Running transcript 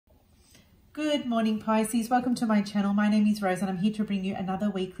Good morning, Pisces. Welcome to my channel. My name is Rose and I'm here to bring you another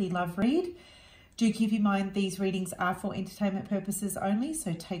weekly love read. Do keep in mind these readings are for entertainment purposes only,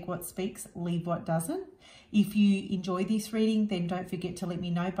 so take what speaks, leave what doesn't. If you enjoy this reading, then don't forget to let me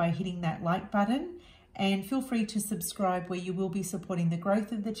know by hitting that like button, and feel free to subscribe where you will be supporting the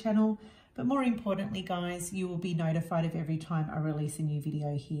growth of the channel. But more importantly, guys, you will be notified of every time I release a new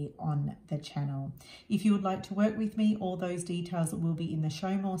video here on the channel. If you would like to work with me, all those details will be in the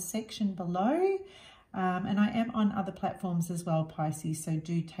show more section below. And I am on other platforms as well, Pisces, so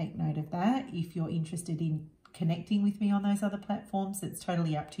do take note of that. If you're interested in connecting with me on those other platforms, it's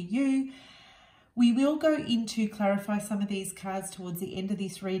totally up to you. We will go into clarify some of these cards towards the end of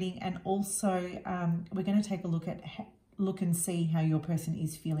this reading, and also we're going to take a look and see how your person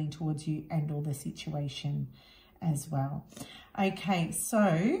is feeling towards you and all the situation as well. Okay,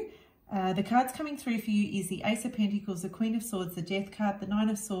 so the cards coming through for you is the Ace of Pentacles, the Queen of Swords, the Death card, the Nine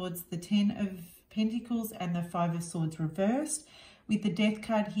of Swords, the Ten of Pentacles, and the Five of Swords reversed. With the Death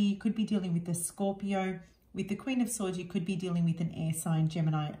card here, you could be dealing with the Scorpio. With the Queen of Swords, you could be dealing with an air sign,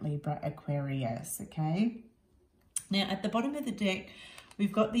 Gemini, Libra, Aquarius, okay? Now, at the bottom of the deck,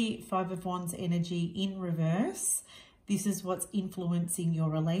 we've got the Five of Wands energy in reverse. This is what's influencing your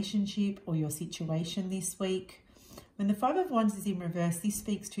relationship or your situation this week. When the Five of Wands is in reverse, this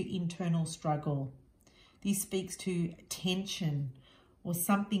speaks to internal struggle. This speaks to tension or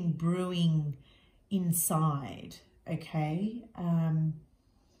something brewing inside, okay?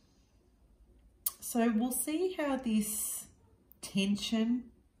 So we'll see how this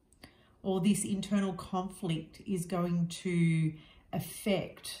tension or this internal conflict is going to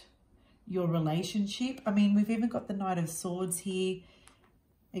affect your relationship. I mean, we've even got the Knight of Swords here.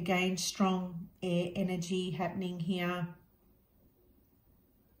 Again, strong air energy happening here.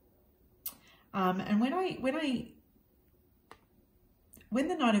 And when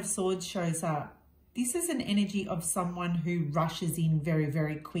the Knight of Swords shows up, this is an energy of someone who rushes in very,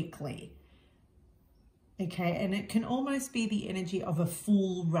 very quickly. Okay, and it can almost be the energy of a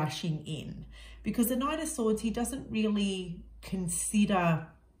fool rushing in, because the Knight of Swords, he doesn't really consider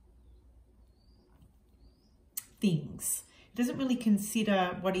things. He doesn't really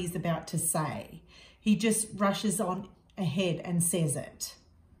consider what he's about to say. He just rushes on ahead and says it.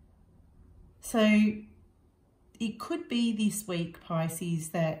 So it could be this week, Pisces,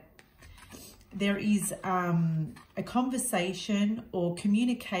 that there is a conversation or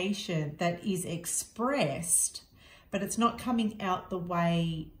communication that is expressed, but it's not coming out the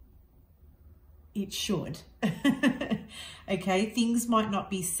way it should. Okay, things might not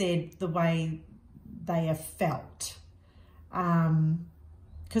be said the way they are felt.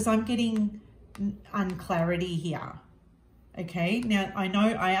 Because I'm getting unclarity here. Okay, now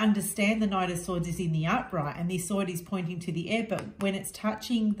I understand the Knight of Swords is in the upright and this sword is pointing to the air, but when it's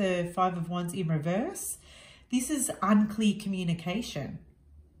touching the Five of Wands in reverse, this is unclear communication.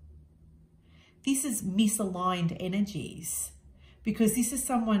 This is misaligned energies, because this is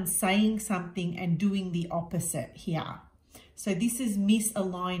someone saying something and doing the opposite here. So this is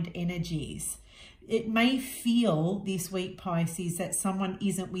misaligned energies. It may feel this week, Pisces, that someone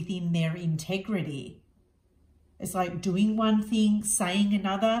isn't within their integrity. It's like doing one thing, saying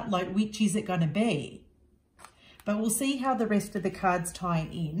another, like which is it going to be? But we'll see how the rest of the cards tie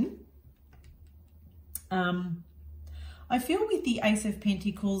in. I feel with the Ace of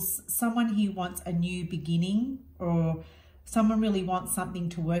Pentacles, someone here wants a new beginning, or someone really wants something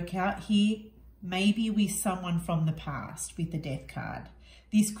to work out here, maybe with someone from the past with the Death card.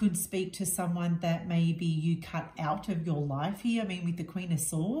 This could speak to someone that maybe you cut out of your life here. I mean, with the Queen of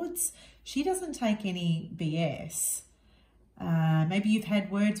Swords, she doesn't take any BS. Maybe you've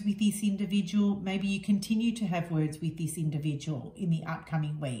had words with this individual. Maybe you continue to have words with this individual in the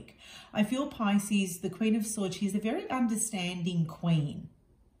upcoming week. I feel, Pisces, the Queen of Swords, she's a very understanding queen.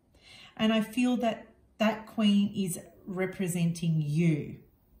 And I feel that that queen is representing you.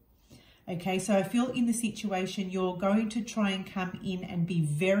 Okay, so I feel in the situation, you're going to try and come in and be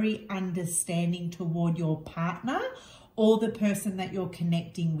very understanding toward your partner or the person that you're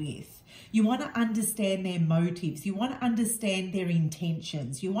connecting with. You want to understand their motives. You want to understand their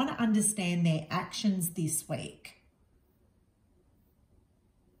intentions. You want to understand their actions this week.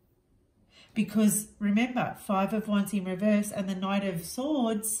 Because remember, Five of Wands in reverse and the Knight of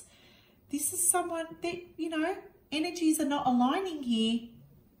Swords, this is someone that, you know, energies are not aligning here.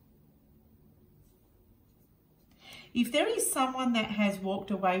 If there is someone that has walked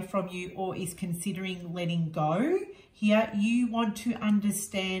away from you or is considering letting go here, you want to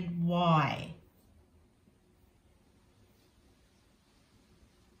understand why.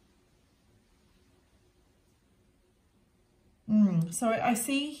 So I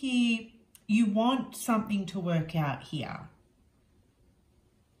see here you want something to work out here.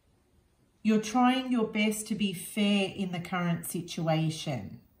 You're trying your best to be fair in the current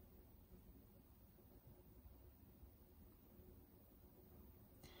situation.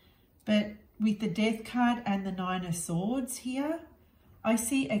 But with the Death card and the Nine of Swords here, I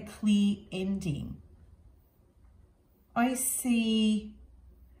see a clear ending. I see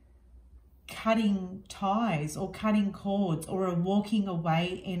cutting ties or cutting cords or a walking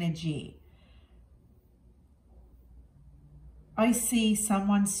away energy. I see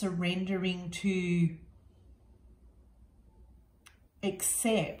someone surrendering to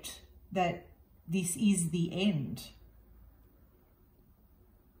accept that this is the end.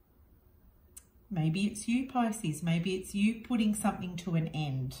 Maybe it's you, Pisces. Maybe it's you putting something to an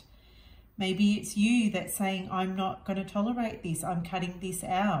end. Maybe it's you that's saying, I'm not going to tolerate this. I'm cutting this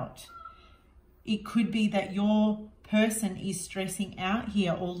out. It could be that your person is stressing out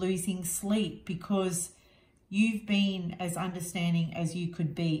here or losing sleep because you've been as understanding as you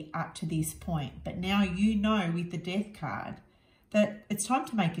could be up to this point. But now you know with the Death card that it's time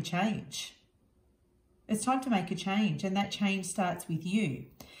to make a change. It's time to make a change, and that change starts with you.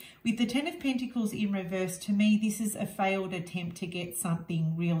 With the Ten of Pentacles in reverse, to me, this is a failed attempt to get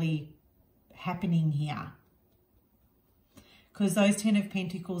something really happening here. Because those Ten of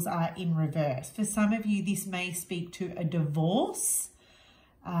Pentacles are in reverse. For some of you, this may speak to a divorce.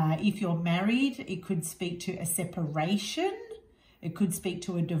 If you're married, it could speak to a separation. It could speak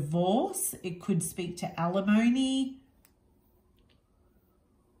to a divorce. It could speak to alimony.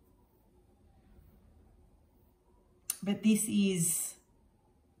 But this is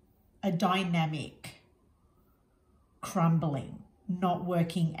a dynamic crumbling, not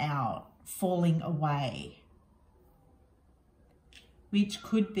working out, falling away. Which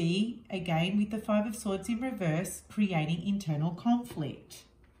could be, again, with the Five of Swords in reverse, creating internal conflict.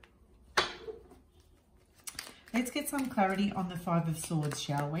 Let's get some clarity on the Five of Swords,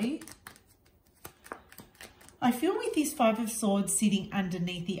 shall we? I feel with this Five of Swords sitting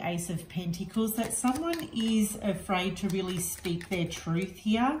underneath the Ace of Pentacles that someone is afraid to really speak their truth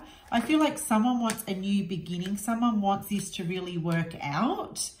here. I feel like someone wants a new beginning. Someone wants this to really work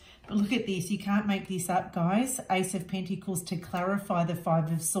out. But look at this. You can't make this up, guys. Ace of Pentacles to clarify the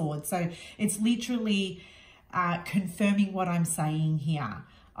Five of Swords. So it's literally confirming what I'm saying here.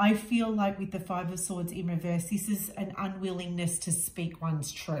 I feel like with the Five of Swords in reverse, this is an unwillingness to speak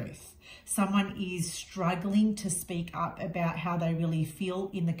one's truth. Someone is struggling to speak up about how they really feel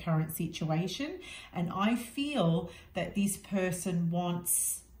in the current situation. And I feel that this person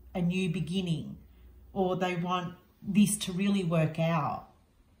wants a new beginning, or they want this to really work out.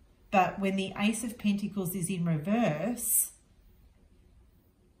 But when the Ace of Pentacles is in reverse,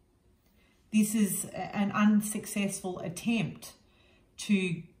 this is an unsuccessful attempt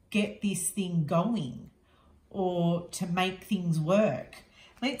to get this thing going or to make things work.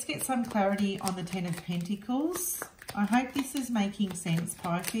 Let's get some clarity on the Ten of Pentacles. I hope this is making sense,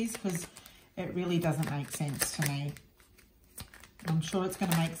 Pisces, because it really doesn't make sense to me. I'm sure it's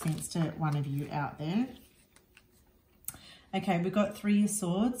going to make sense to one of you out there. Okay, we've got Three of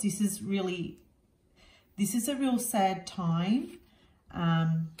Swords. This is a real sad time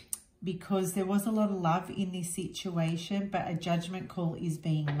because there was a lot of love in this situation, but a judgment call is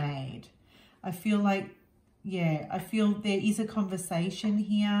being made. I feel like, yeah, I feel there is a conversation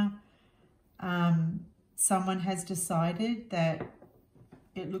here. Someone has decided that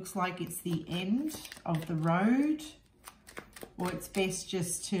it looks like it's the end of the road, or it's best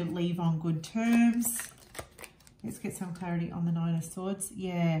just to leave on good terms. Let's get some clarity on the Nine of Swords.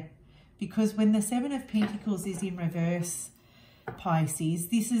 Yeah, because when the Seven of Pentacles is in reverse, Pisces,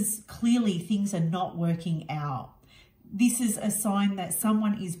 this is clearly things are not working out. This is a sign that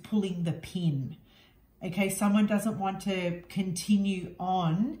someone is pulling the pin. Okay, someone doesn't want to continue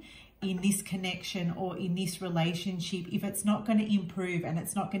on in this connection or in this relationship if it's not going to improve and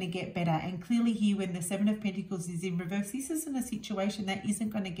it's not going to get better. And clearly here, when the Seven of Pentacles is in reverse, this isn't a situation that isn't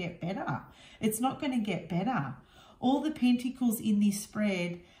going to get better. It's not going to get better. All the pentacles in this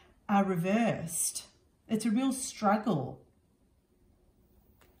spread are reversed. It's a real struggle.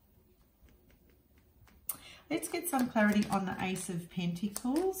 Let's get some clarity on the Ace of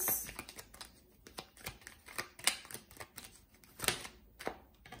Pentacles.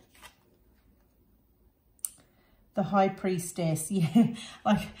 The High Priestess. Yeah,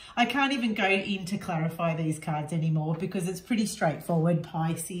 like I can't even go in to clarify these cards anymore because it's pretty straightforward,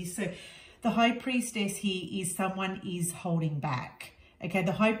 Pisces. So the High Priestess here is someone is holding back. Okay,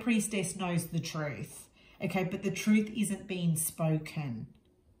 the High Priestess knows the truth. Okay, but the truth isn't being spoken.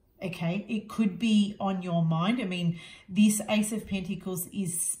 Okay, it could be on your mind. I mean, this Ace of Pentacles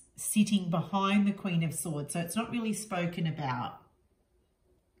is sitting behind the Queen of Swords. So it's not really spoken about.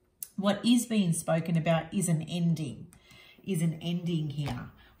 What is being spoken about is an ending,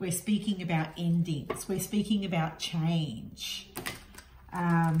 here. We're speaking about endings. We're speaking about change.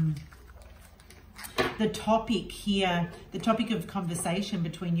 The topic here, the topic of conversation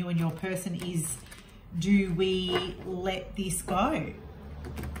between you and your person is, do we let this go?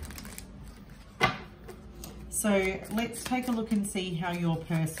 So let's take a look and see how your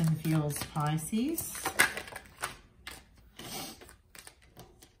person feels, Pisces.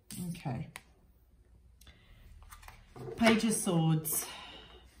 Okay. Page of Swords.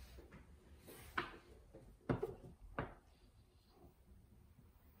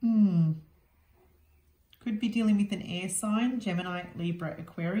 Could be dealing with an air sign, Gemini, Libra,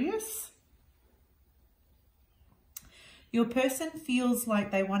 Aquarius. Your person feels like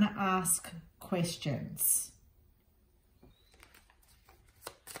they want to ask questions.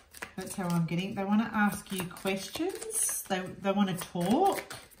 That's how I'm getting. They want to ask you questions. They want to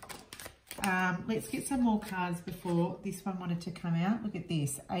talk. Let's get some more cards before this one wanted to come out. Look at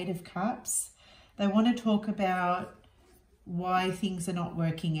this, 8 of Cups. They want to talk about why things are not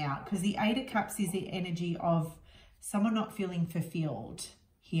working out, because the 8 of Cups is the energy of someone not feeling fulfilled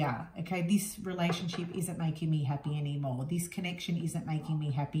here. Okay, this relationship isn't making me happy anymore. This connection isn't making me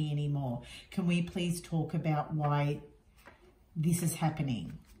happy anymore. Can we please talk about why this is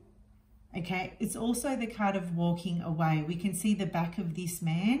happening? Okay, it's also the card of walking away. We can see the back of this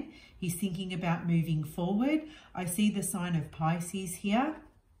man. He's thinking about moving forward. I see the sign of Pisces here.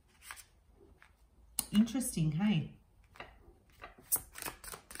 Interesting, hey?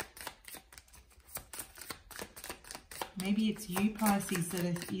 Maybe it's you, Pisces,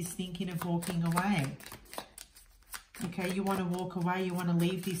 that is thinking of walking away. Okay, you want to walk away. You want to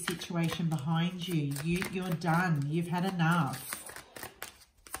leave this situation behind you. You're done. You've had enough.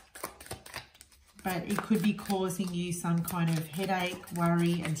 But it could be causing you some kind of headache,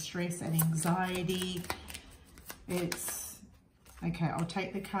 worry, and stress and anxiety. It's... Okay, I'll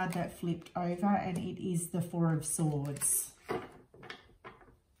take the card that flipped over, and it is the 4 of Swords.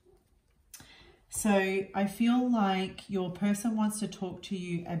 So I feel like your person wants to talk to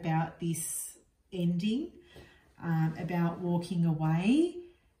you about this ending, about walking away.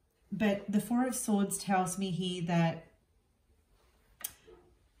 But the 4 of Swords tells me here that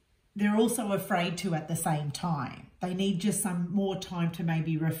they're also afraid to at the same time. They need just some more time to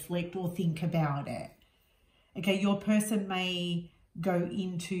maybe reflect or think about it. Okay, your person may go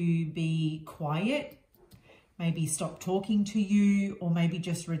into be quiet, maybe stop talking to you, or maybe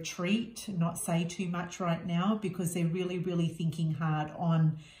just retreat, not say too much right now, because they're really, really thinking hard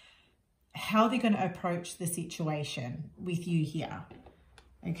on how they're going to approach the situation with you here.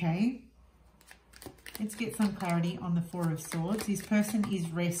 Okay. Let's get some clarity on the 4 of Swords. This person is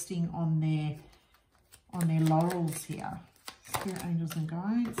resting on their laurels here. Spirit, angels, and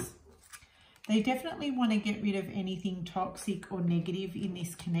guides. They definitely want to get rid of anything toxic or negative in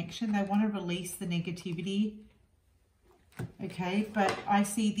this connection. They want to release the negativity. Okay, but I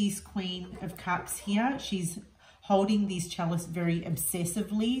see this Queen of Cups here. She's holding this chalice very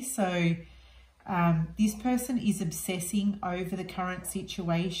obsessively. So this person is obsessing over the current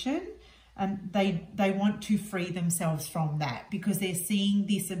situation. And they want to free themselves from that, because they're seeing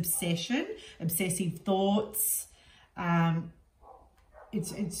this obsession, obsessive thoughts.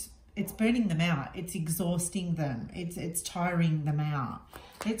 It's burning them out. It's exhausting them. It's tiring them out.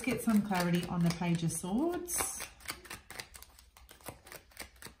 Let's get some clarity on the Page of Swords.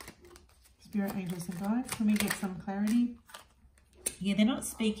 Spirit, angels, and guides. Can we get some clarity? Yeah, they're not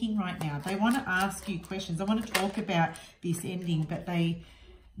speaking right now. They want to ask you questions. They want to talk about this ending, but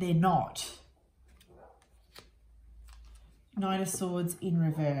they're not. Knight of Swords in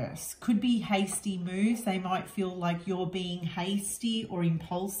reverse. Could be hasty moves. They might feel like you're being hasty or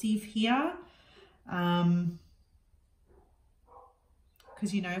impulsive here. Because,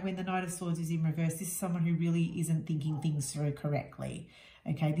 you know, when the Knight of Swords is in reverse, this is someone who really isn't thinking things through correctly.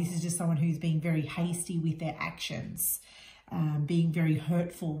 Okay, this is just someone who's being very hasty with their actions, being very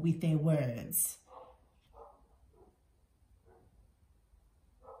hurtful with their words.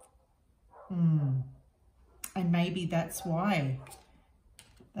 And maybe that's why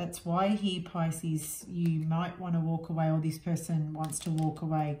here, Pisces, you might want to walk away, or this person wants to walk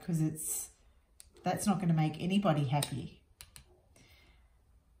away, because that's not going to make anybody happy.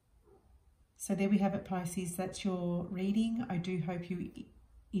 So there we have it, Pisces. That's your reading. I do hope you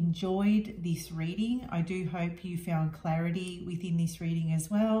enjoyed this reading. I do hope you found clarity within this reading as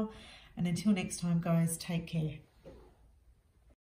well. And until next time, guys, take care.